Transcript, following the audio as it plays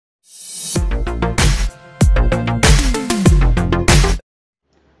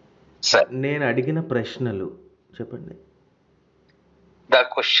Sir, నేను అడిగిన ప్రశ్నలు చెప్పండి. the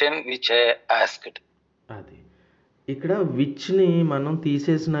question which I asked. అది ఇక్కడ విచ్ని మనం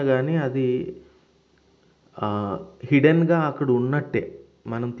తీసేసినా కానీ అది హిడెన్గా అక్కడ ఉన్నట్టే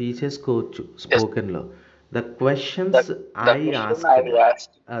మనం తీసేసుకోవచ్చు స్పోకెన్లో. The questions The I question asked. I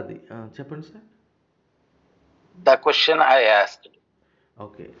asked. అది చెప్పండి sir. The question I asked.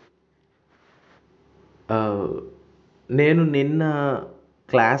 Okay. నేను నిన్న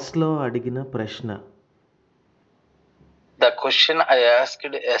క్లాస్లో అడిగిన ప్రశ్న. The question I asked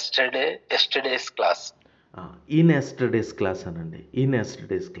yesterday's class. In yesterday's class అనండి. ఇన్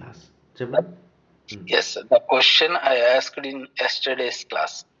ఎస్టర్డేస్ క్లాస్ చెప్పండి. Yes, sir. The question I asked in yesterday's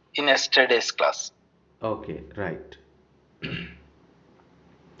class. In yesterday's class. Okay, right.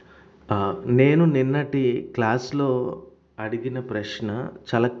 నేను నిన్నటి క్లాస్లో అడిగిన ప్రశ్న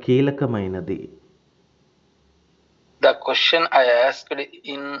చాలా కీలకమైనది. The question I asked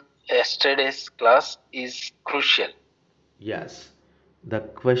in yesterday's class is crucial. Yes, the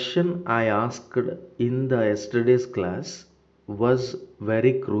question I asked in the yesterday's class was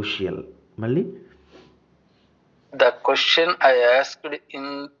very crucial. మళ్ళీ The question I asked in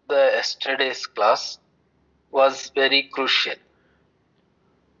the yesterday's class was very crucial.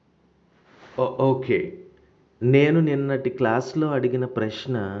 Okay. నేను నిన్నటి క్లాస్లో అడిగిన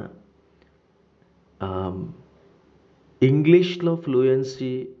ప్రశ్న ఇంగ్లీష్లో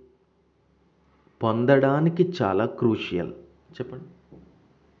fluency పొందడానికి చాలా crucial. చెప్పండి.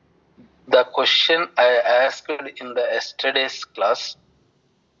 The question I asked in the yesterday's class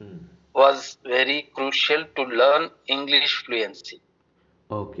was very crucial to learn English fluency.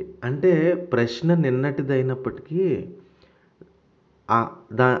 Okay, అంటే ప్రశ్న నిన్నటిదైనప్పటికీ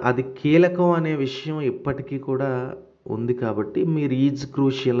అది కీలకం అనే విషయం ఇప్పటికీ కూడా ఉంది కాబట్టి మీరు ఈజ్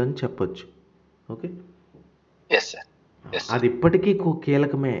క్రూషియల్ అని చెప్పొచ్చు. Okay. Yes, sir. Yes, sir. అది ఇప్పటికీ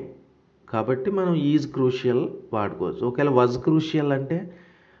కీలకమే కాబట్టి మనం ఈజ్ క్రూషియల్ వాడుకోవచ్చు. ఒకవేళ వాజ్ క్రూషియల్ అంటే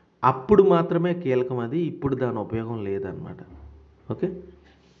అప్పుడు మాత్రమే కీలకం, అది ఇప్పుడు దాని ఉపయోగం లేదనమాట. ఓకే.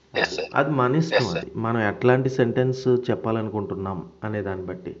 Yes, sir. అది మన ఇష్టం. Yes, sir. అది మనం ఎట్లాంటి సెంటెన్స్ చెప్పాలనుకుంటున్నాం అనే దాన్ని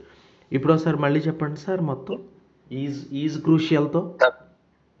బట్టి. ఇప్పుడు ఒకసారి మళ్ళీ చెప్పండి సార్ మొత్తం is క్రూషియల్తో.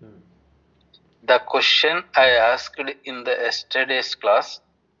 The question I asked in the yesterday's class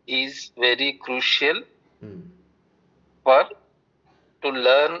is very crucial for to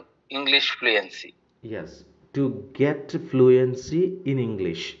learn English fluency. Yes, to get fluency in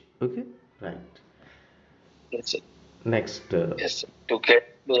English. Okay, right. Yes, sir. Next. Yes, sir. To get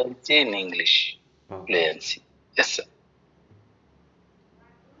fluency in English. Okay. Fluency. Yes, sir.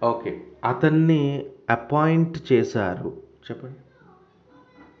 Okay, అతన్ని appoint చేశారు. చెప్పండి.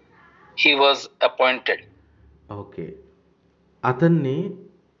 He was appointed. Okay, అతన్ని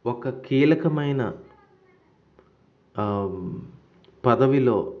ఒక కీలకమైన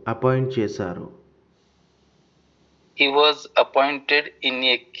పదవిలో appoint చేశారు. He was appointed in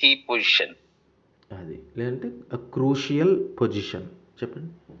a key position. అది లేదంటే క్రూషియల్ పొజిషన్.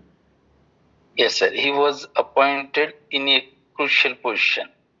 చెప్పండి. Yes, sir. He was appointed in a crucial position.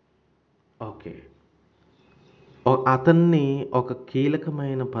 Okay, అతన్ని ఒక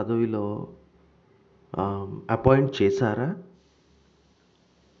కీలకమైన పదవిలో అపాయింట్ చేశారా?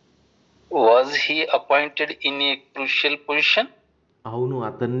 Was he appointed in a crucial position? అవును,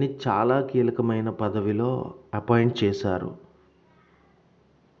 అతన్ని చాలా కీలకమైన పదవిలో అపాయింట్ చేశారు.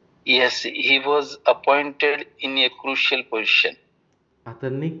 Yes, he was appointed in a crucial position.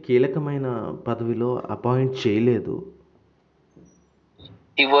 అతన్ని కీలకమైన పదవిలో అపాయింట్ చేయలేదు.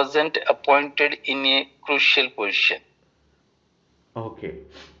 He wasn't appointed in a crucial position. Okay,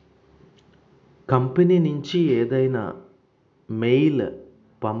 company నుంచి ఏదైనా mail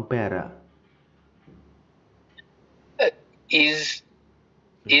పంపారా? Is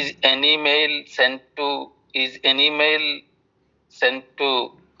any mail sent to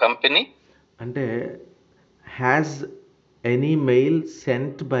company? అంటే has any mail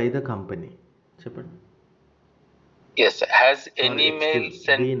sent by the company. చెప్పండి. Yes, has any Sorry, mail excuse,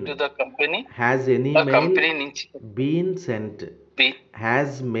 sent been. to the company? Has any The mail company నుంచి been sent? Has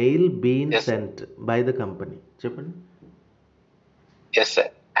mail been Yes, sent by the company? చెప్పండి. Yes, sir.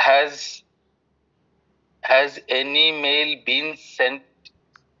 Has any mail been sent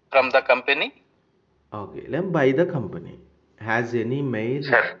from the company? Okay, లేం by the company. Has any mail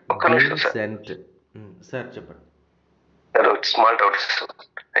Sir, ఒక్క been నిమిషం sir. Cent. Sir చెప్పండి. Sir small doubt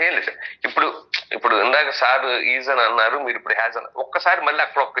ఏం లేదు sir. ఇప్పుడు ఇందాక sir is అని అన్నారు, మీరు ఇప్పుడు హ్యాజ్ అన్నారు. ఒక్కసారి మళ్ళీ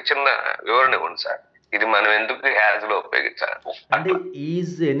అక్కడ ఒక చిన్న వివరణ ఇవ్వండి సార్. ఇది మనం ఎందుకు హ్యాజ్ లో ఉపయోగించాలి అంటే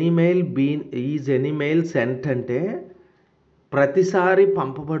ఈజ్ ఎనీ మెయిల్ సెంట్ అంటే ప్రతిసారి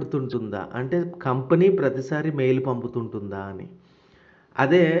పంపబడుతుంటుందా, అంటే కంపెనీ ప్రతిసారి మెయిల్ పంపుతుంటుందా అని.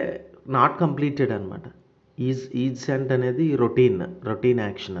 అదే నాట్ కంప్లీటెడ్ అనమాట. ఈజ్ సెంట్ అనేది రొటీన్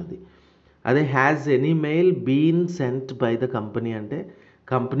యాక్షన్ అది. అదే has any mail been sent by the company అంటే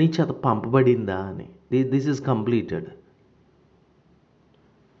కంపెనీ చేత పంపబడిందా అని. This is completed.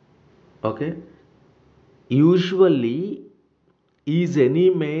 Okay. Usually is any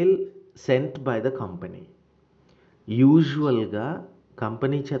mail sent by the company. యూజువల్గా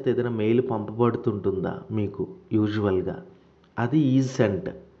కంపెనీ చేత ఏదైనా మెయిల్ పంపబడుతుంటుందా మీకు యూజువల్గా, అది ఈజ్ సెంట్.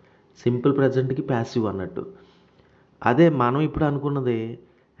 సింపుల్ ప్రజెంట్కి ప్యాసివ్ అన్నట్టు. అదే మనం ఇప్పుడు అనుకున్నది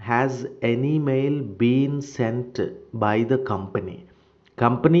has any mail been sent by the company.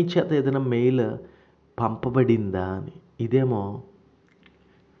 Company చేత ఏదైనా మెయిల్ పంపబడిందా అని. ఇదేమో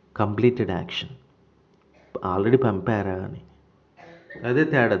కంప్లీటెడ్ యాక్షన్, ఆల్రెడీ పంపారా అని. అదే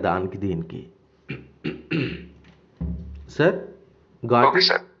తేడా దానికి దీనికి. Sir got okay it?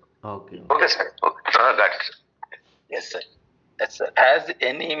 Sir. Okay. Okay sir. Got it. Yes sir. Yes sir. Has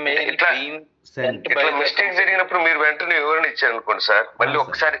any mail ఇట్లా- బీన్ సెంట్. ఇట్లా మిస్టేక్ జరిగినప్పుడు మీరు వెంటనే వివరణ ఇచ్చారనుకోండి సార్, మళ్ళీ సార్.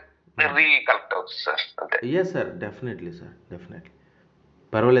 ఒకసారి కలెక్ట్ అవుతుంది సార్. అంతే. Yes sir, definitely sir, definitely.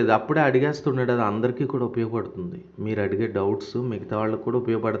 పర్వాలేదు, అప్పుడే అడిగేస్తున్నాడు. అది అందరికీ కూడా ఉపయోగపడుతుంది. మీరు అడిగే డౌట్స్ మిగతా వాళ్ళకి కూడా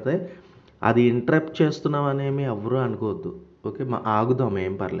ఉపయోగపడతాయి. అది ఇంటరప్ట్ చేస్తున్నామనేమి ఎవరు అనుకోవద్దు. ఓకే, ఆగుదాం,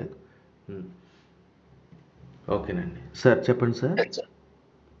 ఏం పర్లేదు. ఓకేనండి సార్, చెప్పండి sir. Yes, sir.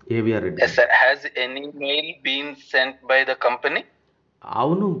 AVR Reddy. Yes, sir. Has any mail been sent by the company?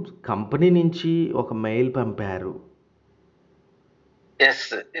 అవును, కంపెనీ నుంచి ఒక మెయిల్ పంపారు. Yes,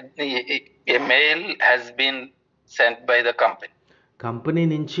 a mail has been sent by the company. Company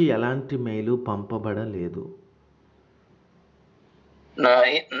నుంచి ఎలాంటి mail పంపబడలేదు.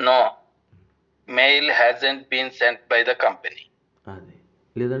 No, mail hasn't been sent by the company. అది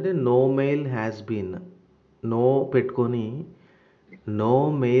లేదంటే no mail has been, no పెట్టుకొని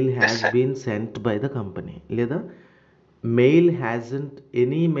no mail has Yes, sir. Been sent by the company, లేదా mail hasn't,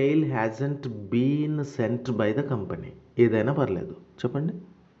 any mail hasn't been sent by the company, ఏదైనా పర్లేదు, చెప్పండి.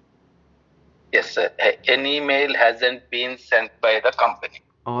 Yes, sir. Any mail hasn't been sent by the company.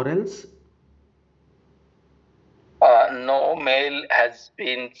 Or else No mail has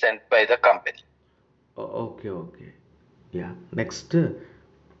been sent by the company. Okay okay, yeah. Next,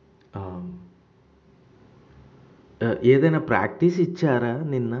 ఏదైనా practice ఇచ్చారా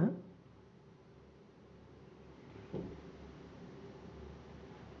నిన్న?